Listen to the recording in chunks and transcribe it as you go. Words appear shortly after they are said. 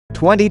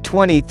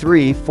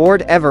2023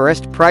 Ford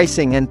Everest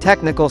pricing and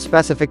technical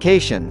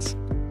specifications.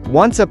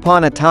 Once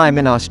upon a time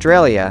in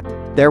Australia,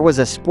 there was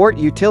a sport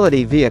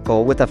utility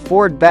vehicle with a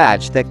Ford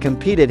badge that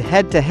competed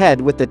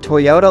head-to-head with the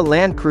Toyota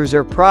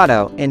LandCruiser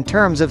Prado in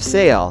terms of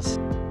sales.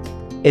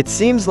 It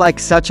seems like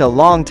such a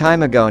long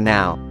time ago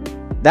now.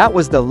 That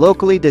was the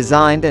locally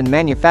designed and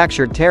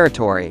manufactured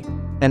territory,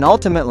 and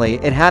ultimately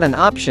it had an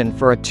option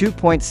for a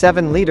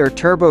 2.7-liter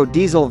turbo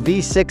diesel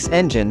V6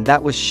 engine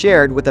that was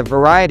shared with a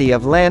variety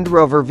of Land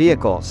Rover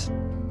vehicles.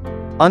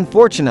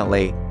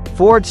 Unfortunately,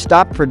 Ford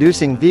stopped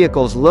producing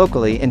vehicles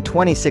locally in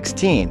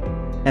 2016,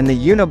 and the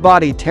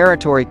unibody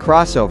territory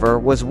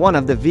crossover was one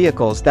of the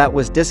vehicles that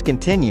was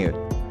discontinued.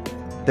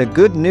 The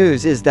good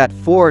news is that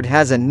Ford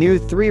has a new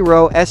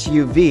 3-row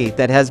SUV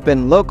that has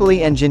been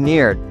locally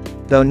engineered,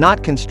 though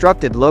not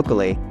constructed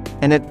locally,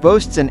 and it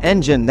boasts an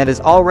engine that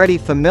is already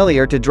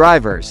familiar to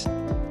drivers.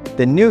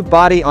 The new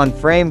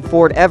body-on-frame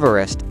Ford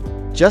Everest,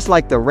 just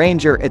like the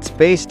Ranger it's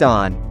based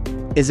on,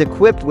 is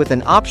equipped with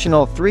an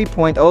optional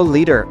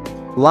 3.0-liter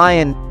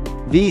Lion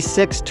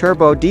V6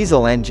 turbo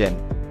diesel engine.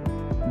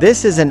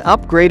 This is an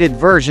upgraded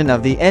version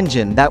of the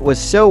engine that was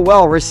so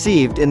well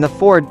received in the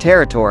Ford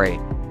territory.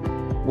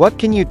 What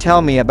can you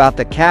tell me about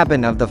the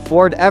cabin of the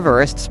Ford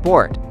Everest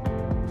Sport?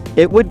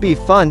 It would be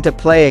fun to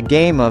play a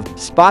game of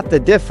Spot the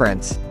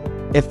Difference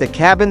if the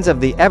cabins of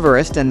the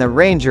Everest and the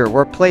Ranger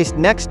were placed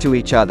next to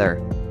each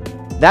other.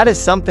 That is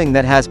something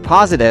that has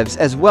positives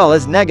as well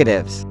as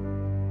negatives.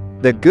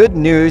 The good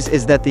news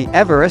is that the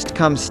Everest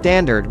comes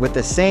standard with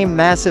the same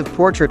massive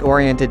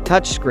portrait-oriented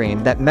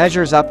touchscreen that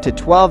measures up to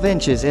 12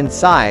 inches in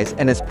size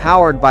and is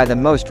powered by the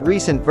most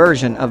recent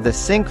version of the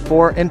Sync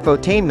 4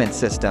 infotainment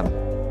system.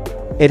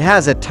 It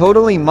has a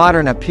totally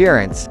modern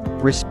appearance,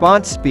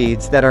 response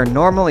speeds that are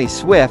normally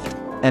swift,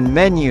 and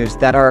menus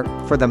that are,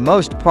 for the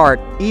most part,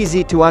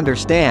 easy to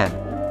understand.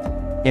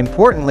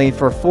 Importantly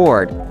for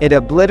Ford, it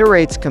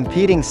obliterates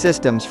competing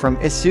systems from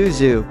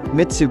Isuzu,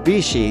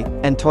 Mitsubishi,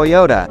 and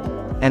Toyota,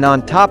 and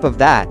on top of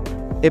that,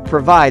 it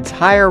provides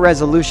higher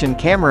resolution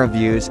camera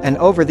views and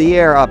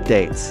over-the-air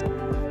updates.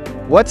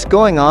 What's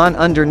going on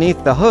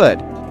underneath the hood?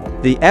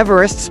 The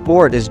Everest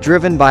Sport is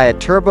driven by a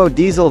turbo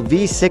diesel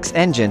V6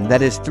 engine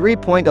that is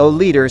 3.0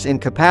 liters in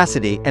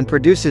capacity and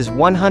produces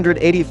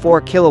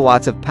 184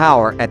 kilowatts of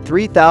power at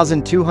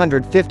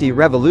 3,250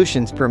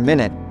 revolutions per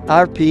minute,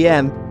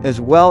 RPM,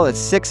 as well as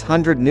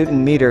 600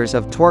 Newton-meters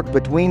of torque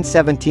between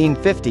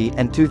 1,750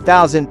 and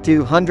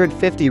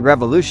 2,250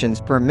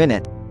 revolutions per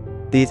minute.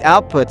 These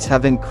outputs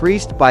have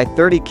increased by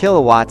 30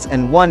 kilowatts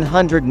and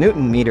 100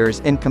 Newton-meters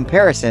in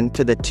comparison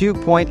to the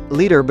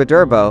 2.0-liter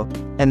biturbo,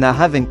 and they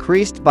have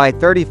increased by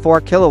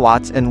 34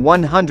 kilowatts and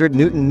 100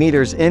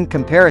 Newton-meters in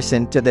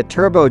comparison to the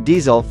turbo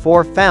diesel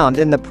 4 found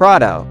in the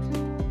Prado.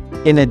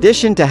 In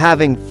addition to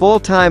having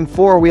full-time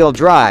four-wheel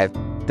drive,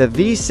 the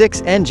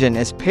V6 engine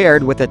is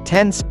paired with a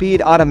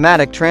 10-speed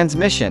automatic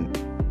transmission.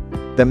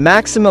 The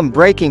maximum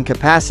braking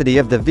capacity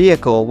of the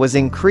vehicle was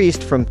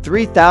increased from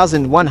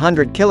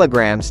 3,100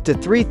 kilograms to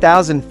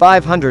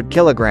 3,500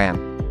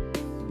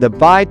 kilograms. The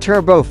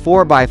bi-turbo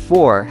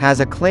 4x4 has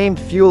a claimed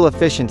fuel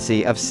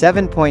efficiency of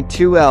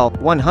 7.2 L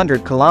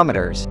 100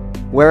 kilometers,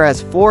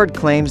 whereas Ford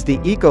claims the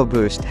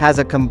EcoBoost has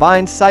a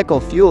combined cycle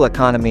fuel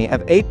economy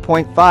of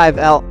 8.5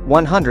 L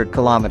 100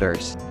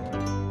 kilometers.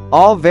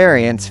 All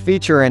variants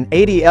feature an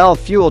 80 L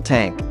fuel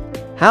tank.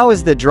 How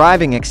is the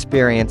driving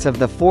experience of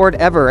the Ford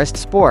Everest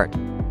Sport?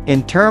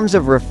 In terms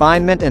of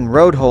refinement and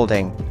road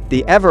holding,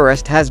 the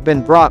Everest has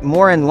been brought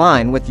more in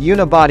line with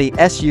unibody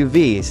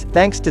SUVs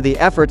thanks to the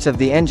efforts of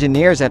the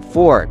engineers at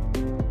Ford.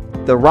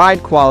 The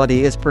ride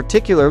quality is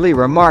particularly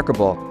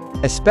remarkable,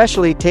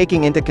 especially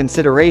taking into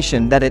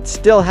consideration that it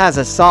still has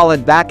a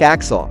solid back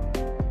axle.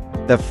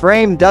 The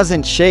frame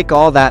doesn't shake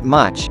all that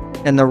much,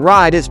 and the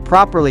ride is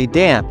properly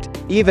damped,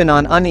 even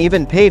on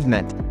uneven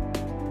pavement.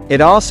 It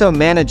also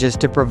manages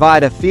to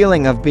provide a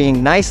feeling of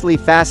being nicely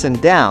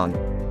fastened down,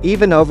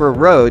 even over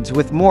roads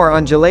with more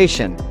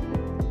undulation.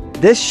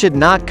 This should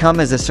not come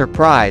as a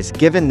surprise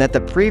given that the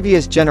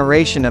previous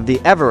generation of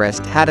the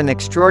Everest had an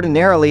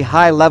extraordinarily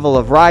high level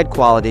of ride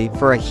quality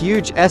for a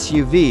huge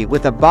SUV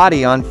with a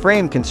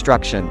body-on-frame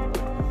construction.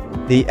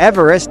 The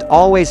Everest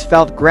always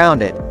felt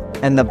grounded,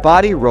 and the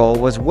body roll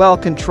was well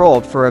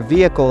controlled for a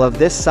vehicle of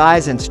this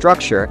size and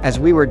structure as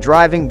we were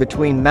driving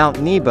between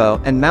Mount Nebo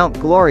and Mount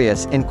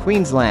Glorious in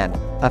Queensland,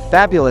 a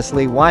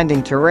fabulously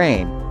winding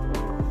terrain.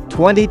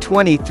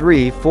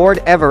 2023 Ford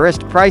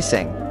Everest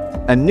pricing.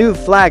 A new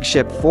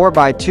flagship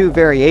 4x2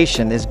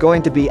 variation is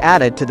going to be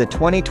added to the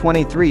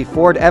 2023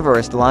 Ford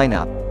Everest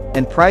lineup,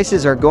 and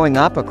prices are going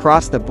up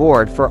across the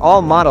board for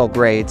all model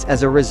grades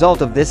as a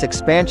result of this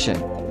expansion.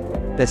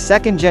 The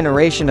second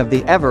generation of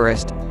the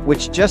Everest,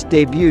 which just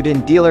debuted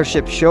in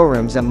dealership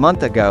showrooms a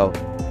month ago,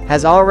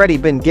 has already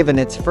been given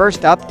its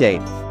first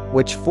update,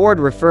 which Ford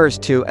refers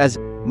to as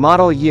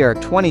Model Year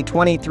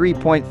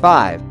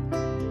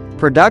 2023.5.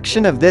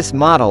 Production of this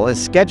model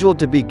is scheduled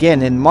to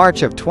begin in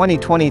March of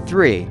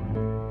 2023.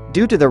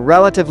 Due to the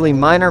relatively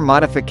minor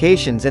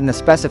modifications in the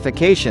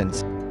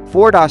specifications,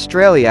 Ford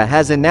Australia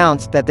has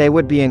announced that they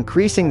would be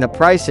increasing the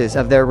prices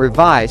of their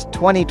revised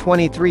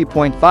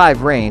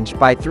 2023.5 range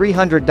by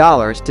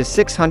 $300 to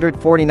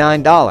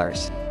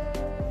 $649.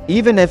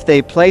 Even if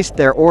they placed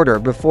their order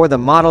before the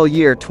model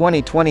year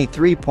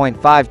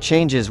 2023.5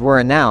 changes were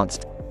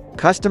announced,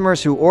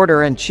 customers who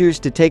order and choose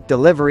to take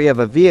delivery of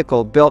a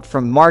vehicle built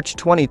from March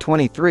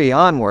 2023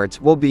 onwards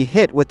will be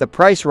hit with the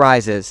price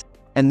rises,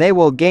 and they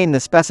will gain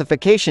the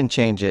specification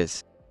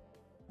changes.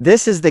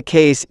 This is the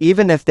case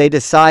even if they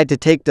decide to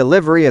take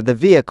delivery of the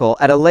vehicle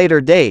at a later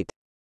date.